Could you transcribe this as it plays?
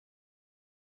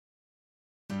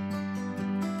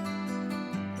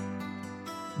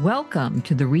Welcome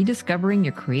to the Rediscovering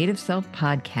Your Creative Self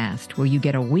podcast, where you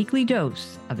get a weekly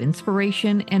dose of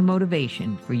inspiration and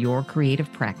motivation for your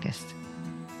creative practice.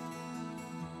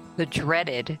 The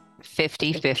dreaded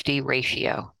 50-50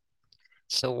 ratio.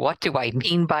 So what do I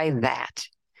mean by that?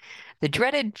 The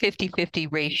dreaded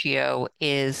 50-50 ratio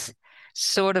is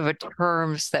sort of a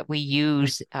terms that we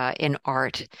use in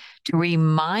art to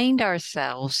remind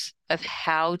ourselves of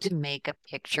how to make a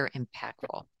picture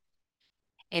impactful.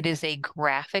 It is a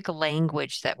graphic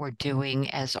language that we're doing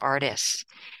as artists.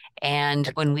 And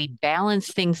when we balance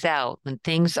things out, when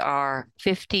things are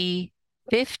 50-50,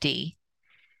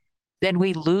 then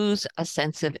we lose a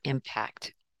sense of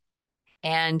impact.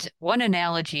 And one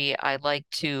analogy I like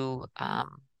to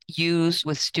use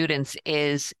with students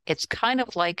is it's kind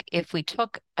of like if we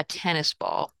took a tennis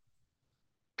ball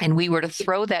and we were to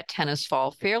throw that tennis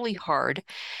ball fairly hard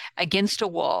against a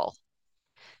wall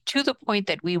to the point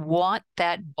that we want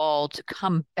that ball to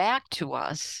come back to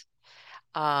us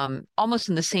almost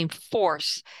in the same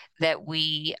force that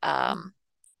we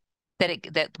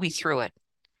threw it.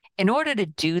 In order to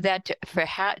do that,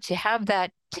 to have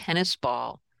that tennis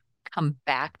ball come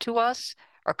back to us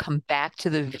or come back to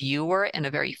the viewer in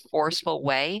a very forceful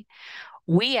way,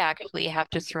 we actually have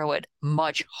to throw it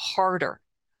much harder,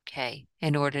 okay,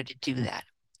 in order to do that.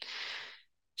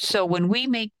 So when we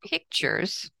make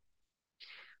pictures,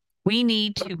 we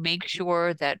need to make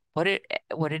sure that what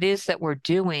it is that we're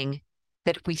doing,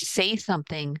 that if we say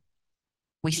something,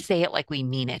 we say it like we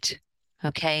mean it.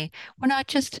 Okay? We're not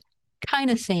just kind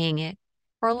of saying it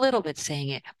or a little bit saying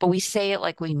it, but we say it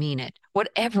like we mean it,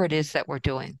 whatever it is that we're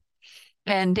doing.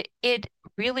 And it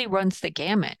really runs the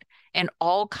gamut in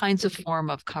all kinds of form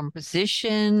of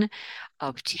composition,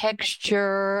 of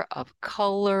texture, of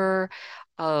color,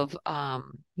 of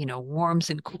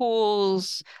warms and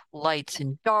cools, lights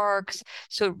and darks.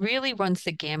 So it really runs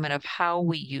the gamut of how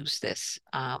we use this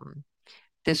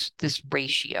this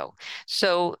ratio.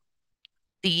 So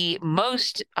the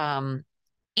most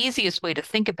easiest way to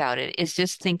think about it is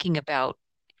just thinking about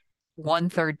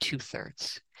 1/3,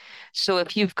 2/3. So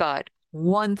if you've got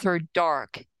 1/3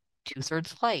 dark,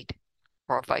 2/3 light,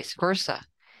 or vice versa,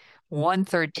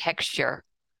 1/3 texture,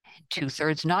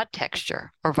 2/3 not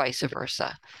texture, or vice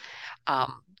versa.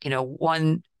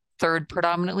 1/3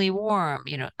 predominantly warm,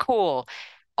 cool.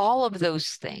 All of those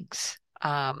things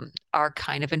are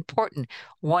kind of important.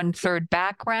 1/3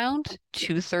 background,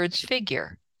 2/3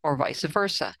 figure, or vice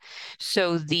versa.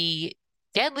 So the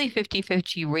deadly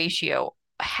 50-50 ratio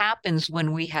happens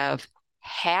when we have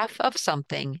half of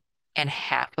something and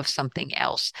half of something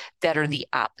else that are the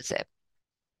opposite.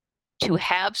 To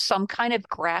have some kind of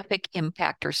graphic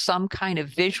impact or some kind of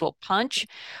visual punch,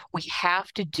 we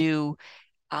have to do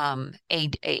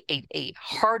a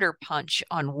harder punch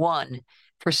on one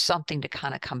for something to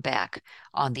kind of come back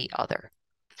on the other.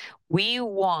 We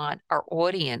want our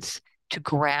audience to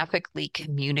graphically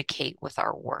communicate with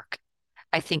our work.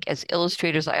 I think as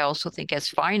illustrators, I also think as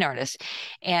fine artists.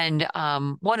 And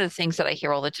one of the things that I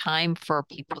hear all the time for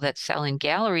people that sell in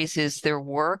galleries is their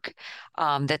work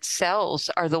that sells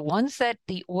are the ones that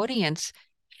the audience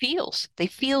feels. They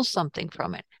feel something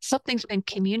from it. Something's been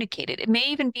communicated. It may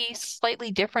even be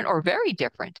slightly different or very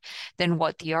different than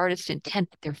what the artist intended,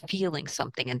 but they're feeling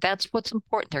something. And that's what's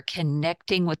important. They're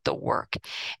connecting with the work.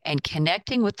 And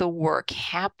connecting with the work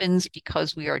happens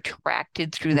because we are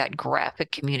attracted through that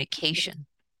graphic communication,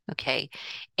 okay,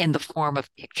 in the form of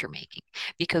picture making,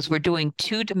 because we're doing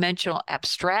two-dimensional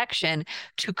abstraction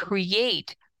to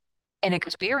create an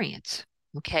experience,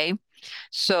 okay?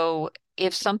 So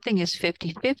if something is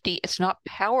 50-50, it's not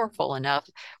powerful enough.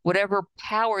 Whatever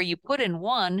power you put in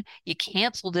one, you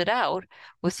canceled it out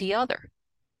with the other.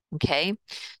 Okay.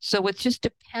 So it just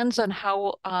depends on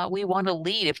how we want to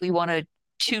lead. If we want to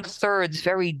 2/3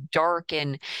 very dark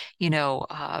and,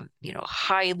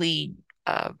 highly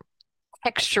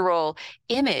textural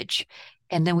image,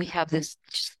 and then we have this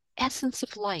just essence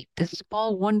of light, this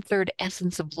small 1/3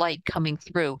 essence of light coming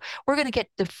through, we're going to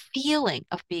get the feeling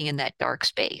of being in that dark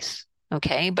space.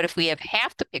 Okay. But if we have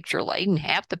half the picture light and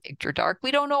half the picture dark,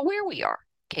 we don't know where we are.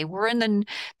 Okay. We're in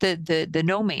the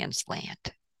no man's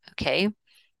land. Okay.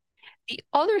 The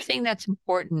other thing that's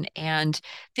important, and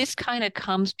this kind of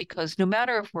comes because no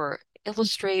matter if we're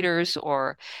illustrators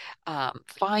or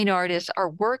fine artists, our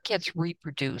work gets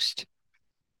reproduced.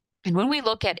 And when we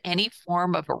look at any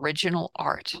form of original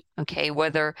art, okay,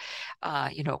 whether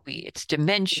it's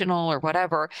dimensional or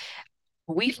whatever,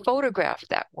 we photograph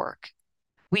that work.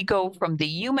 We go from the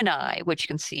human eye, which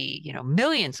can see,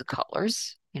 millions of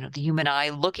colors. The human eye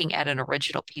looking at an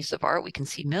original piece of art, we can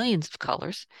see millions of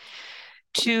colors,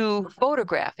 to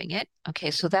photographing it.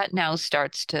 Okay, so that now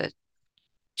starts to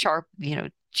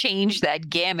change that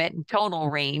gamut and tonal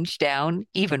range down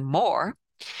even more.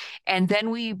 And then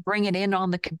we bring it in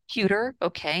on the computer,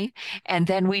 okay? And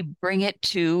then we bring it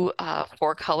to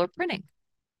for color printing.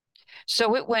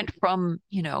 So it went from,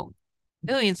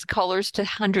 millions of colors to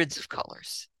hundreds of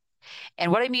colors.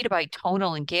 And what I mean by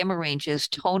tonal and gamma range is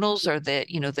tonals are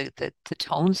the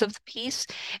tones of the piece,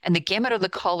 and the gamut are the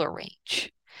color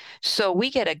range. So we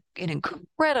get an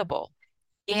incredible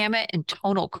gamut and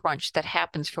tonal crunch that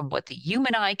happens from what the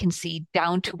human eye can see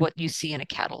down to what you see in a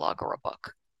catalog or a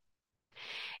book.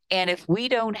 And if we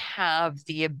don't have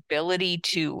the ability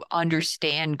to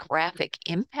understand graphic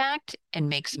impact and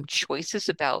make some choices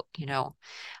about,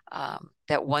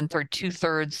 that one third, two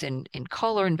thirds in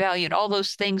color and value and all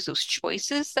those things, those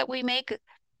choices that we make,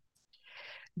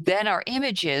 then our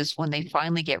images, when they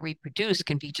finally get reproduced,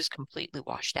 can be just completely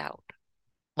washed out,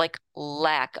 like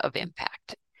lack of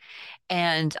impact.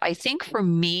 And I think for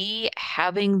me,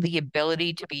 having the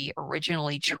ability to be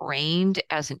originally trained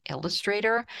as an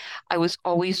illustrator, I was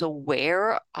always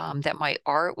aware that my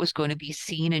art was going to be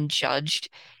seen and judged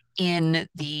in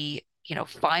the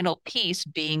final piece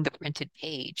being the printed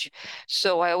page.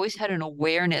 So I always had an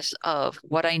awareness of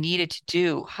what I needed to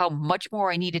do, how much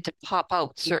more I needed to pop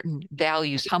out certain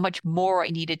values, how much more I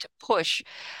needed to push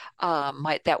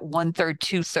that one third,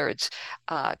 two thirds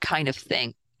kind of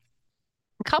thing.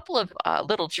 A couple of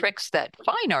little tricks that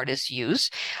fine artists use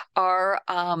are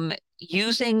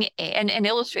using, and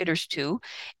illustrators too,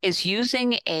 is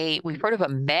using we've heard of a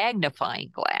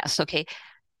magnifying glass. Okay.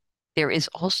 There is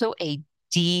also a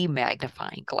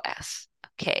demagnifying glass.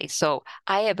 Okay. So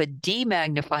I have a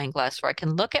demagnifying glass where I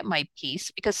can look at my piece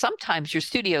because sometimes your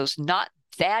studio's not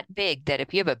that big that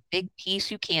if you have a big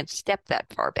piece, you can't step that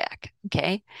far back.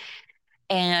 Okay.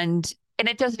 And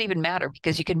it doesn't even matter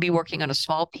because you can be working on a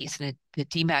small piece and the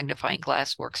demagnifying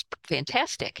glass works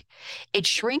fantastic. It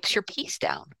shrinks your piece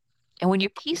down. And when your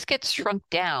piece gets shrunk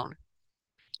down,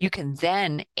 you can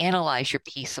then analyze your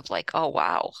piece of like, oh,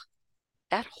 wow,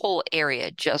 that whole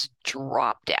area just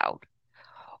dropped out.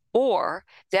 Or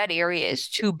that area is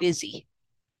too busy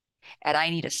and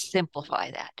I need to simplify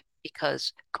that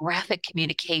because graphic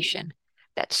communication,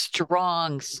 that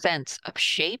strong sense of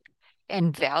shape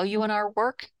and value in our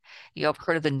work, you have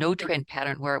heard of the no trend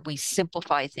pattern where we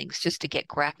simplify things just to get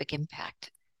graphic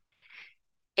impact.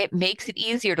 It makes it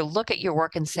easier to look at your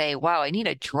work and say, wow, I need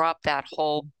to drop that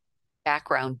whole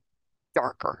background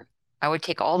darker. I would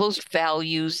take all those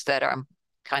values that I'm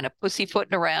kind of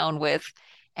pussyfooting around with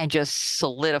and just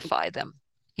solidify them,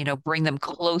 bring them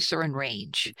closer in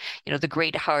range. The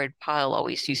great Howard Pyle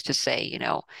always used to say,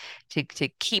 to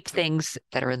keep things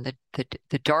that are in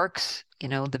the darks,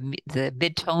 the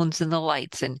mid-tones and the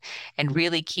lights and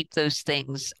really keep those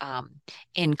things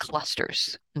in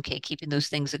clusters. Okay, keeping those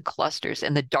things in clusters.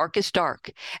 And the darkest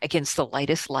dark against the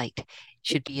lightest light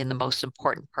should be in the most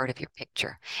important part of your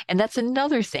picture. And that's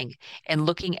another thing. And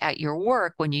looking at your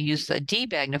work, when you use the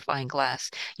demagnifying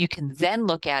glass, you can then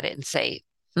look at it and say,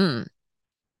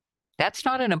 that's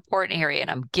not an important area, and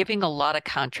I'm giving a lot of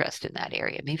contrast in that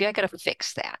area. Maybe I got to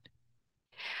fix that.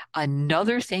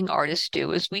 Another thing artists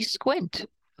do is we squint.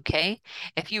 Okay.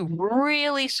 If you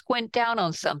really squint down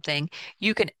on something,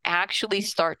 you can actually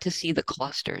start to see the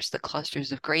clusters of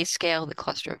grayscale, the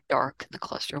cluster of dark, and the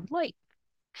cluster of light.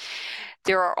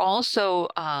 There are also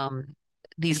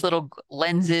these little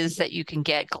lenses that you can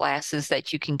get, glasses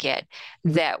that you can get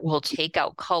that will take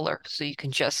out color. So you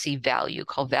can just see value,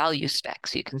 called value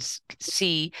specs. You can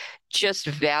see just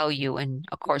value. And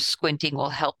of course, squinting will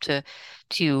help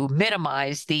to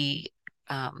minimize the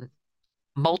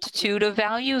multitude of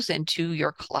values into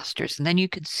your clusters. And then you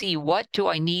can see what do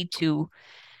I need to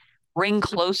bring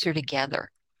closer together.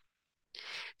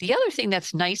 The other thing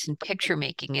that's nice in picture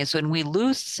making is when we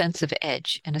lose sense of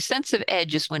edge. And a sense of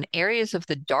edge is when areas of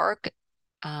the dark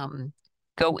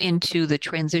go into the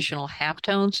transitional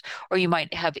halftones, or you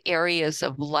might have areas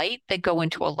of light that go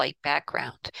into a light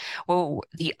background. Well,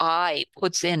 the eye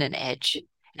puts in an edge.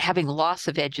 And having loss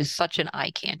of edge is such an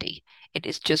eye candy. It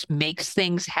is just makes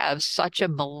things have such a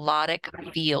melodic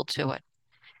feel to it.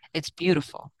 It's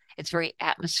beautiful. It's very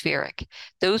atmospheric.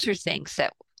 Those are things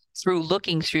that through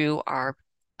looking through our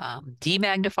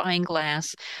demagnifying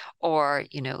glass or,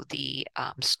 the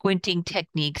squinting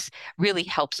techniques really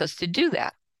helps us to do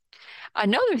that.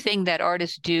 Another thing that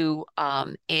artists do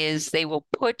is they will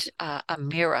put a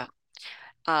mirror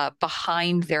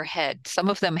behind their head. Some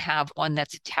of them have one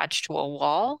that's attached to a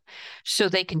wall so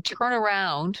they can turn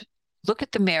around, look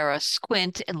at the mirror,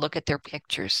 squint, and look at their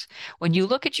pictures. When you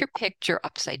look at your picture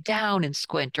upside down and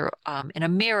squint, or in a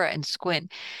mirror and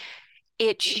squint,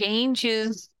 it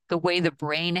changes the way the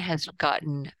brain has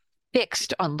gotten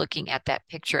fixed on looking at that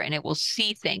picture and it will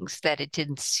see things that it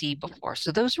didn't see before.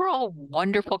 So those are all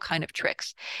wonderful kind of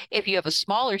tricks. If you have a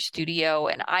smaller studio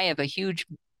and I have a huge,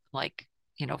 like,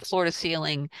 floor to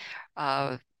ceiling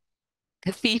uh,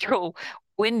 cathedral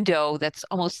window that's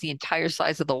almost the entire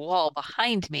size of the wall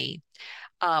behind me,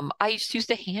 I just use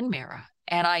the hand mirror.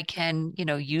 And I can,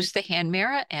 use the hand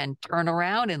mirror and turn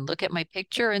around and look at my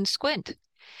picture and squint.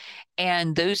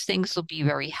 And those things will be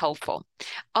very helpful.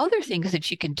 Other things that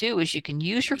you can do is you can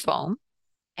use your phone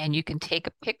and you can take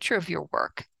a picture of your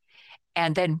work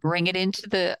and then bring it into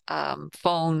the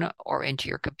phone or into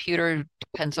your computer,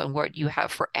 depends on what you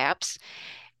have for apps,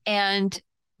 and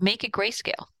make it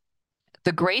grayscale.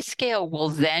 The grayscale will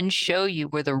then show you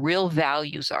where the real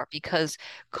values are because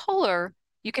color,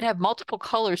 you can have multiple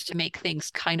colors to make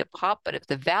things kind of pop, but if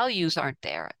the values aren't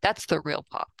there, that's the real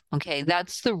pop. Okay,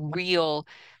 that's the real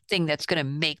thing that's going to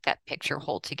make that picture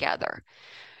hold together.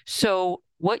 So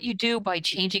what you do by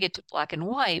changing it to black and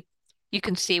white, you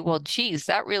can see, well, geez,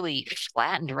 that really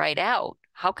flattened right out.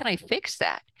 How can I fix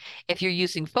that? If you're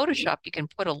using Photoshop, you can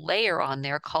put a layer on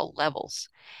there called levels.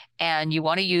 And you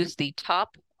want to use the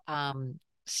top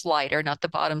slider, not the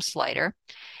bottom slider,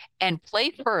 and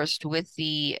play first with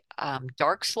the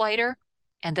dark slider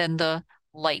and then the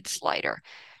light slider.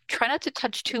 Try not to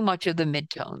touch too much of the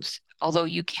midtones, although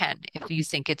you can if you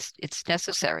think it's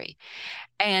necessary.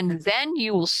 And then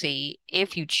you will see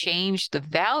if you change the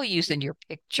values in your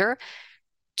picture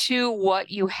to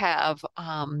what you have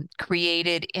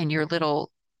created in your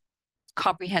little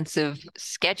comprehensive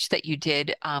sketch that you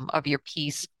did of your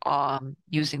piece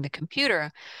using the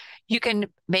computer, you can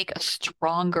make a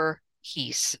stronger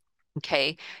piece.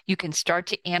 Okay, you can start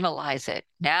to analyze it.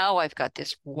 Now I've got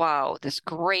this, wow, this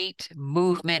great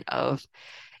movement of,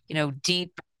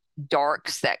 deep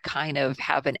darks that kind of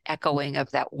have an echoing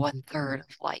of that 1/3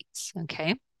 of lights.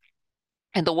 Okay.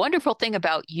 And the wonderful thing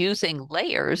about using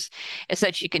layers is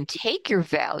that you can take your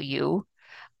value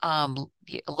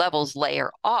levels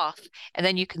layer off, and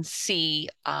then you can see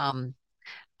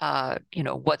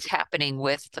what's happening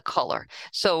with the color.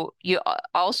 So you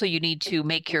need to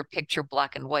make your picture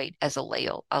black and white as a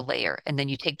layer, and then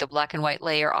you take the black and white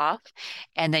layer off,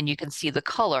 and then you can see the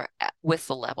color with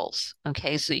the levels.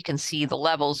 Okay, so you can see the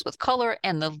levels with color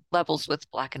and the levels with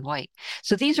black and white.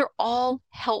 So these are all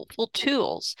helpful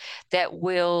tools that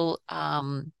will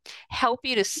help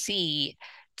you to see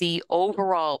the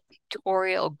overall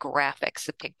pictorial graphics,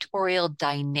 the pictorial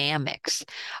dynamics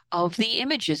of the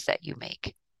images that you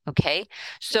make. Okay.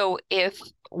 So if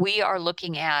we are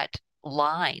looking at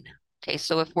line, okay,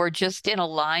 so if we're just in a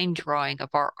line drawing of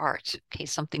our art, okay,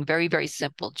 something very, very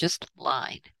simple, just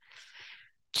line.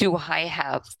 Do I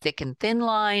have thick and thin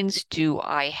lines? Do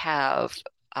I have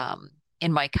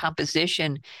in my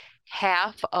composition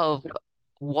half of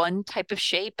one type of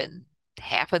shape and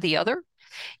half of the other?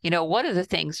 One of the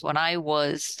things when I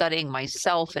was studying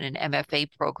myself in an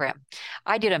MFA program,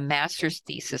 I did a master's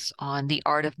thesis on the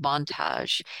art of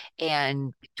montage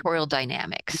and pictorial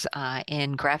dynamics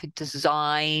in graphic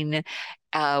design,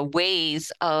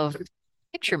 ways of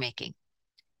picture making.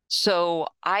 So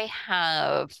I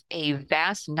have a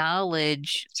vast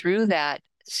knowledge through that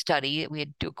study. We had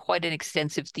to do quite an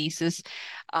extensive thesis,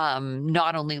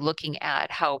 not only looking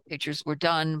at how pictures were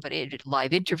done, but it did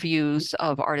live interviews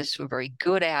of artists who were very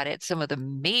good at it. Some of the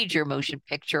major motion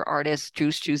picture artists, Drew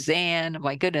Struzan,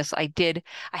 my goodness, I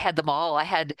had them all. I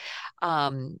had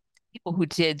people who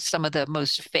did some of the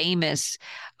most famous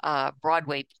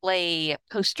Broadway play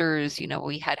posters.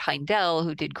 We had Heindel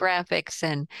who did graphics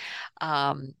and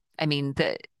I mean,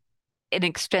 an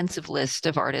extensive list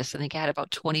of artists. I think I had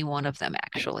about 21 of them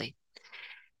actually.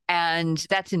 And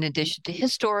that's in addition to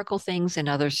historical things and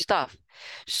other stuff.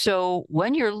 So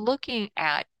when you're looking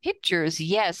at pictures,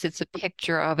 yes, it's a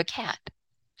picture of a cat,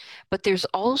 but there's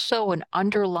also an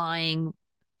underlying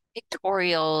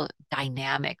pictorial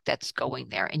dynamic that's going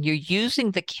there. And you're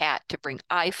using the cat to bring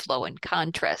eye flow and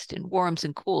contrast and warms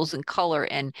and cools and color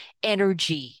and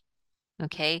energy.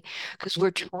 Okay. Because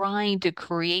we're trying to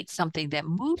create something that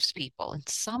moves people in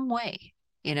some way,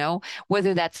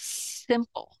 whether that's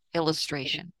simple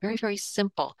illustration, very, very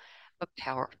simple, but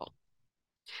powerful,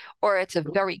 or it's a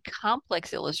very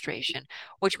complex illustration,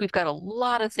 which we've got a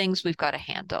lot of things we've got to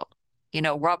handle.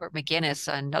 Robert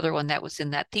McGinnis, another one that was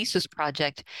in that thesis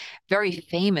project, very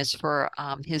famous for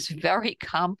his very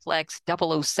complex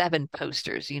 007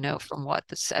 posters, from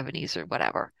the 70s or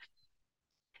whatever.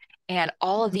 And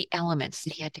all of the elements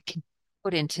that he had to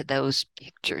put into those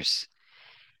pictures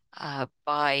for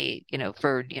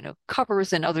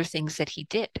covers and other things that he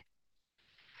did.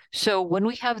 So when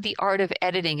we have the art of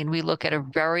editing and we look at a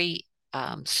very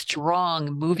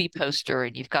strong movie poster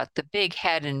and you've got the big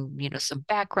head and, some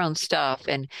background stuff.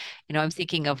 And, I'm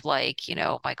thinking of like,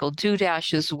 Michael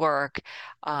Dudash's work.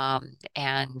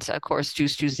 And of course,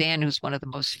 Juice Juzan, who's one of the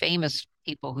most famous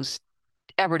people who's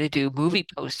ever to do movie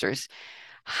posters.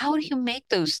 How do you make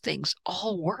those things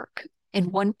all work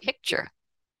in one picture?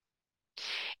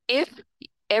 If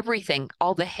everything,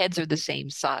 all the heads are the same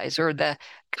size, or the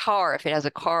car, if it has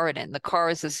a car in it, the car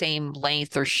is the same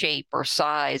length or shape or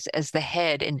size as the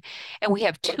head, and we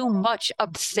have too much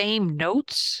of the same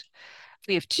notes, if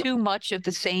we have too much of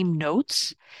the same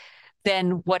notes,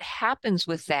 then what happens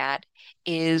with that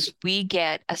is we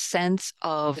get a sense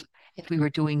of, if we were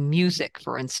doing music,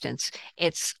 for instance,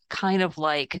 it's kind of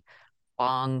like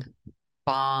bong,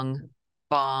 bong,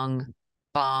 bong,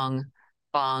 bong,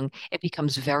 bong. It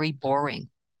becomes very boring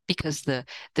because the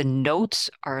notes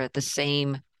are the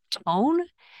same tone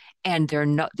and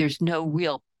there's no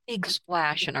real big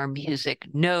splash in our music,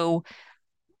 no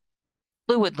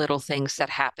fluid little things that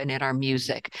happen in our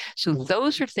music. So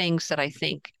those are things that I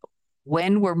think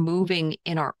when we're moving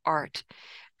in our art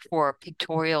for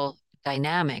pictorial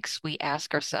dynamics, we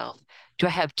ask ourselves, do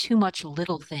I have too much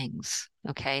little things?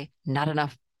 Okay, not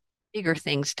enough bigger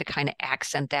things to kind of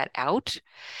accent that out.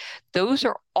 Those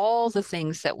are all the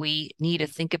things that we need to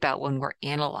think about when we're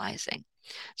analyzing.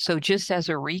 So just as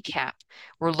a recap,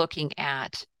 we're looking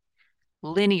at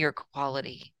linear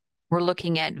quality. We're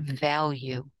looking at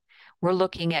value. We're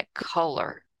looking at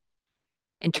color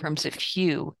in terms of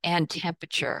hue and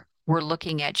temperature. We're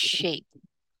looking at shape.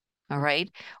 All right.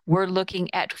 We're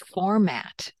looking at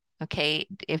format. Okay.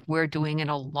 If we're doing an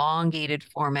elongated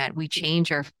format, we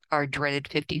change our dreaded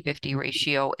 50-50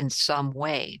 ratio in some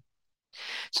way.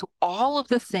 So all of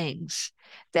the things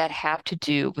that have to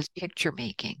do with picture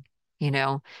making,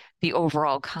 the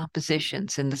overall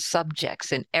compositions and the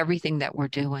subjects and everything that we're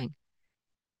doing,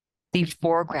 the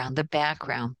foreground, the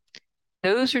background,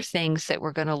 those are things that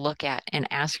we're going to look at and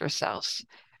ask ourselves,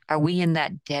 are we in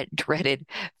that dreaded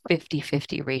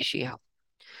 50-50 ratio?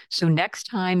 So next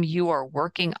time you are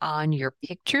working on your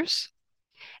pictures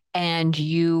and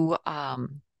you are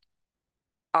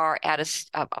at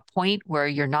a point where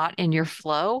you're not in your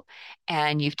flow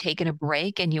and you've taken a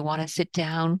break and you want to sit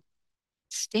down,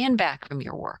 stand back from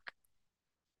your work,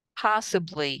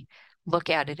 possibly look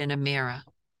at it in a mirror,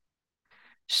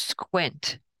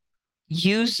 squint,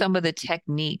 use some of the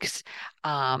techniques,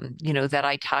 that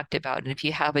I talked about. And if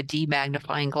you have a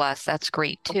demagnifying glass, that's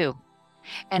great too.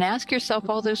 And ask yourself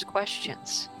all those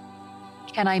questions.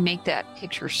 Can I make that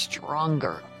picture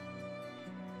stronger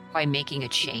by making a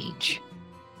change?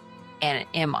 And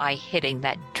am I hitting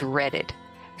that dreaded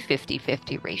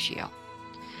 50-50 ratio?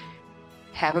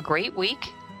 Have a great week.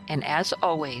 And as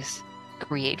always,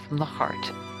 create from the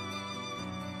heart.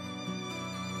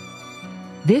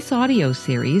 This audio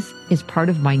series is part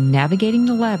of my Navigating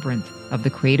the Labyrinth of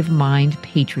the Creative Mind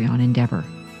Patreon endeavor.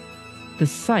 The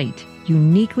site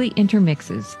uniquely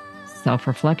intermixes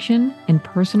self-reflection and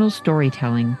personal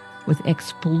storytelling with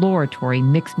exploratory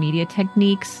mixed media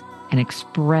techniques and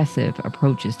expressive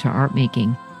approaches to art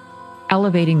making,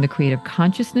 elevating the creative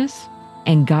consciousness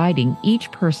and guiding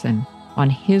each person on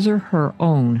his or her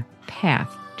own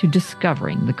path to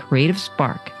discovering the creative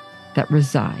spark that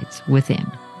resides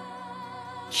within.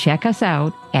 Check us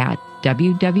out at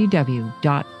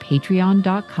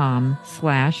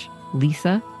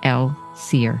www.patreon.com/Lisa L.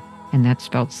 Cyr, and that's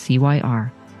spelled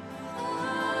CYR.